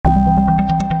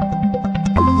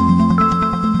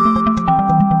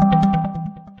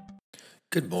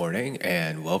Good morning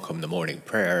and welcome to morning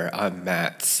prayer. I'm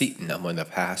Matt Seaton. I'm one of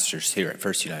the pastors here at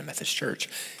First United Methodist Church.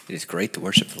 It is great to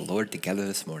worship the Lord together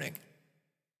this morning.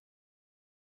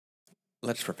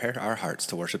 Let's prepare our hearts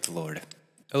to worship the Lord.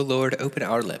 O Lord, open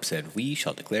our lips and we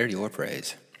shall declare your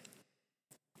praise.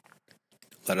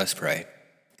 Let us pray.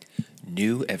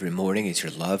 New every morning is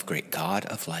your love, great God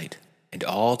of light, and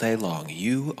all day long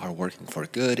you are working for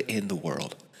good in the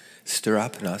world. Stir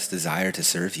up in us desire to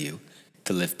serve you,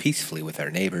 to live peacefully with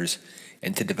our neighbors,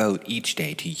 and to devote each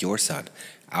day to your Son,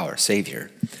 our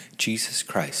Savior, Jesus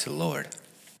Christ the Lord.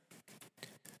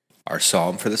 Our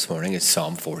psalm for this morning is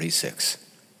Psalm 46.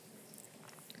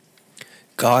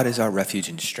 God is our refuge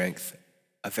and strength,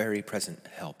 a very present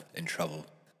help in trouble.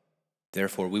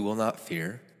 Therefore we will not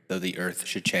fear, though the earth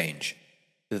should change,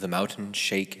 though the mountains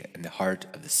shake and the heart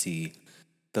of the sea,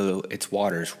 though its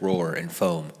waters roar and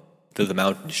foam, though the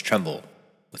mountains tremble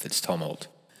with its tumult.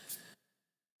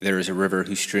 There is a river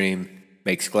whose stream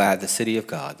makes glad the city of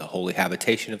God, the holy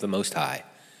habitation of the Most High.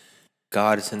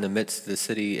 God is in the midst of the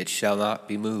city, it shall not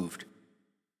be moved.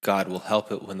 God will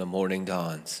help it when the morning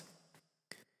dawns.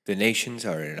 The nations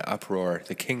are in an uproar,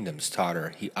 the kingdoms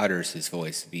totter, he utters his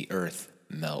voice, the earth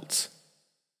melts.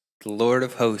 The Lord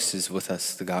of hosts is with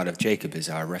us, the God of Jacob is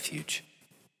our refuge.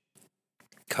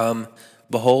 Come,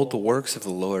 behold the works of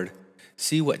the Lord,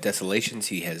 see what desolations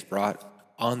he has brought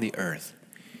on the earth.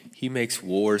 He makes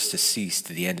wars to cease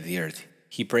to the end of the earth.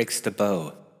 He breaks the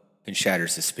bow and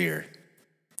shatters the spear.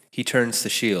 He turns the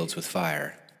shields with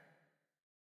fire.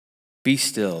 Be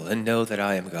still and know that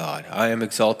I am God. I am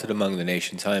exalted among the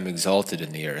nations. I am exalted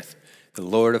in the earth. The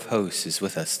Lord of hosts is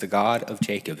with us. The God of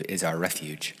Jacob is our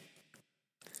refuge.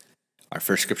 Our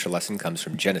first scripture lesson comes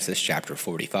from Genesis chapter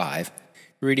 45,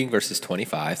 reading verses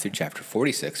 25 through chapter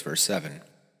 46, verse 7.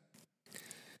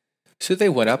 So they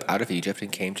went up out of Egypt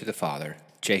and came to the father,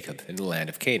 Jacob, in the land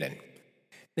of Canaan.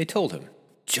 They told him,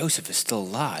 Joseph is still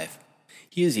alive.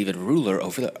 He is even ruler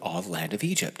over all the land of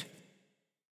Egypt.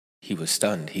 He was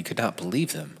stunned. He could not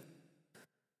believe them.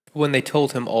 But when they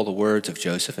told him all the words of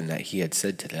Joseph and that he had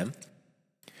said to them,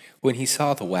 when he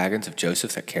saw the wagons of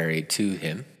Joseph that carried to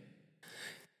him,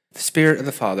 the spirit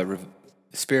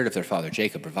of their father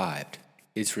Jacob revived.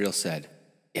 Israel said,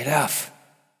 Enough!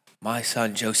 My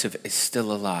son Joseph is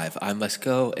still alive. I must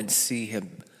go and see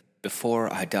him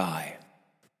before I die.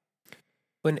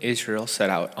 When Israel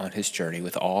set out on his journey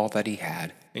with all that he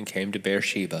had and came to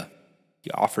Beersheba,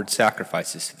 he offered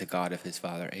sacrifices to the God of his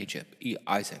father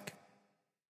Isaac.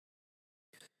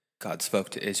 God spoke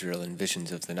to Israel in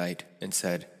visions of the night and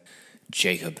said,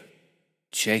 Jacob,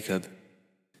 Jacob.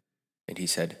 And he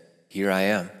said, Here I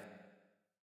am.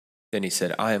 Then he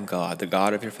said, I am God, the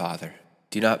God of your father.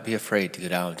 Do not be afraid to go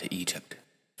down to Egypt,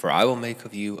 for I will make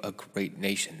of you a great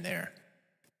nation there.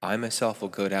 I myself will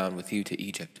go down with you to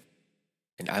Egypt,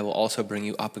 and I will also bring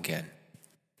you up again.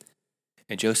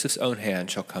 And Joseph's own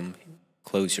hand shall come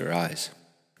close your eyes.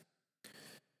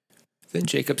 Then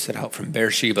Jacob set out from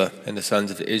Beersheba, and the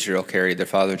sons of Israel carried their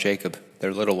father Jacob,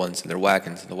 their little ones, and their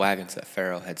wagons, and the wagons that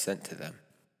Pharaoh had sent to them.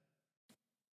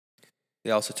 They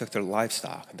also took their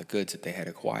livestock and the goods that they had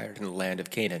acquired in the land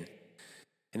of Canaan,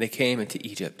 and they came into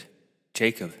Egypt,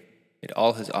 Jacob and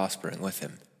all his offspring with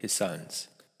him, his sons'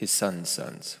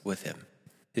 sons with him,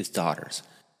 his daughters,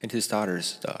 and his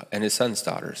sons'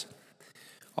 daughters.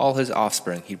 All his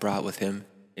offspring he brought with him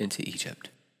into Egypt.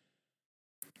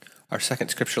 Our second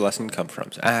scripture lesson comes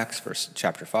from Acts,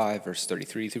 chapter 5, verse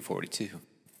 33 through 42.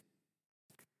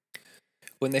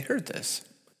 When they heard this,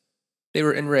 they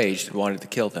were enraged and wanted to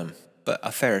kill them, but a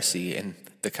Pharisee in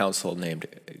the council named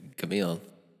Gamaliel,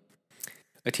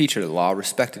 a teacher of the law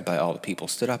respected by all the people,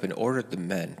 stood up and ordered the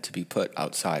men to be put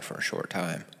outside for a short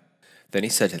time. Then he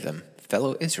said to them,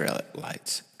 Fellow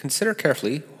Israelites, consider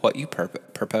carefully what you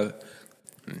propose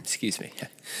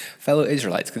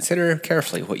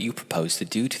to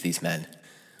do to these men.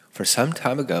 For some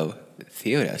time ago,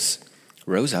 Theudas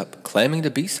rose up, claiming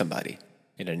to be somebody,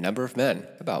 and a number of men,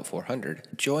 about 400,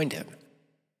 joined him.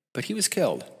 But he was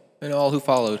killed, and all who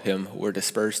followed him were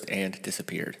dispersed and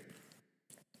disappeared.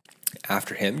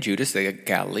 After him, Judas the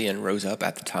Galilean rose up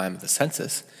at the time of the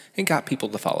census and got people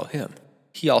to follow him.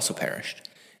 He also perished,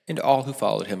 and all who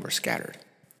followed him were scattered.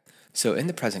 So in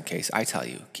the present case, I tell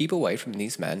you, keep away from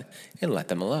these men and let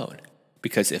them alone,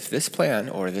 because if this plan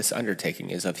or this undertaking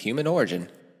is of human origin,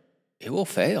 it will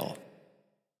fail.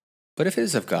 But if it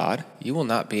is of God, you will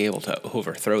not be able to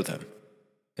overthrow them.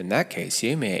 In that case,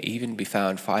 you may even be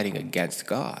found fighting against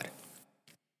God.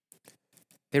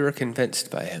 They were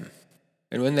convinced by him.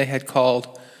 And when they had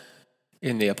called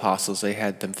in the apostles, they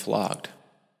had them flogged.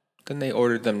 Then they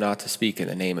ordered them not to speak in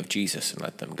the name of Jesus and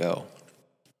let them go.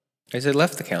 As they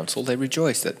left the council, they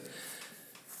rejoiced that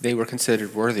they were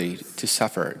considered worthy to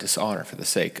suffer dishonor for the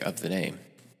sake of the name.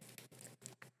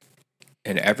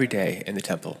 And every day in the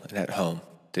temple and at home,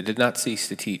 they did not cease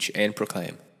to teach and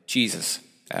proclaim Jesus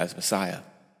as Messiah.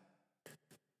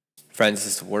 Friends,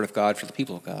 this is the word of God for the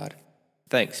people of God.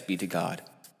 Thanks be to God.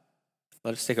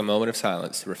 Let us take a moment of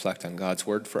silence to reflect on God's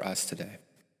word for us today.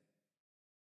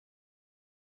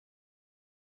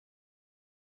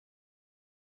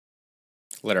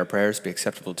 Let our prayers be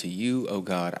acceptable to you, O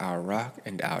God, our rock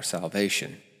and our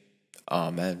salvation.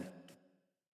 Amen.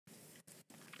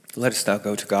 Let us now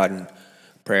go to God in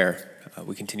prayer.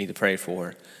 We continue to pray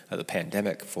for the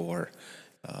pandemic, for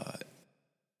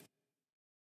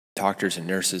doctors and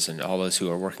nurses and all those who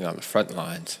are working on the front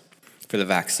lines, for the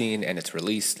vaccine and its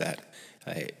release, that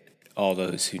all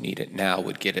those who need it now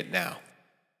would get it now.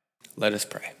 Let us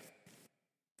pray.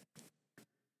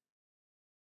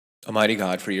 Almighty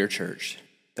God, for your church,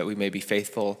 that we may be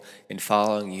faithful in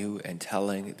following you and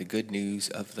telling the good news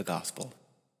of the gospel.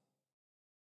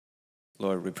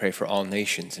 Lord, we pray for all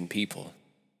nations and people,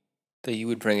 that you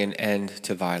would bring an end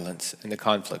to violence and the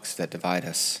conflicts that divide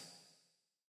us.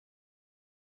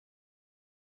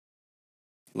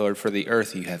 Lord, for the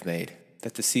earth you have made,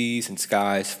 that the seas and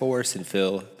skies, forests and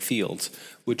fields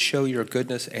would show your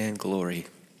goodness and glory.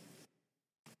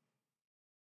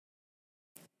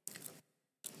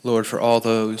 Lord, for all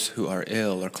those who are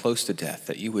ill or close to death,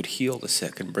 that you would heal the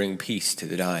sick and bring peace to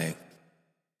the dying.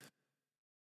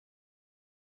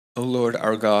 O Lord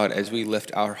our God, as we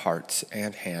lift our hearts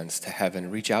and hands to heaven,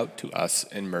 reach out to us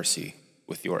in mercy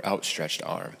with your outstretched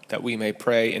arm, that we may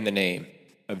pray in the name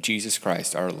of Jesus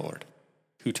Christ our Lord,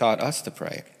 who taught us to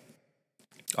pray.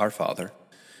 Our Father,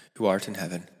 who art in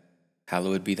heaven,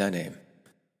 hallowed be thy name.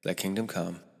 Thy kingdom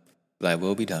come, thy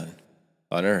will be done,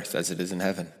 on earth as it is in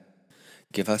heaven.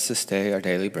 Give us this day our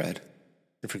daily bread,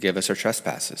 and forgive us our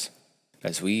trespasses,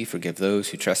 as we forgive those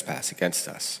who trespass against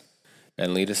us.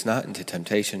 And lead us not into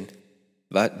temptation,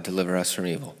 but deliver us from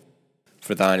evil.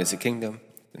 For thine is the kingdom,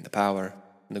 and the power,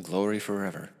 and the glory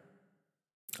forever.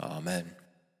 Amen.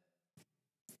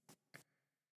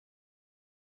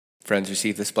 Friends,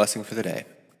 receive this blessing for the day.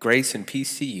 Grace and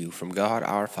peace to you from God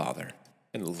our Father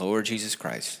and the Lord Jesus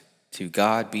Christ. To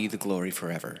God be the glory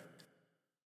forever.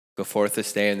 Go forth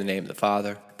this day in the name of the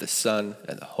Father, the Son,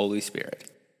 and the Holy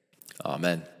Spirit.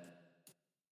 Amen.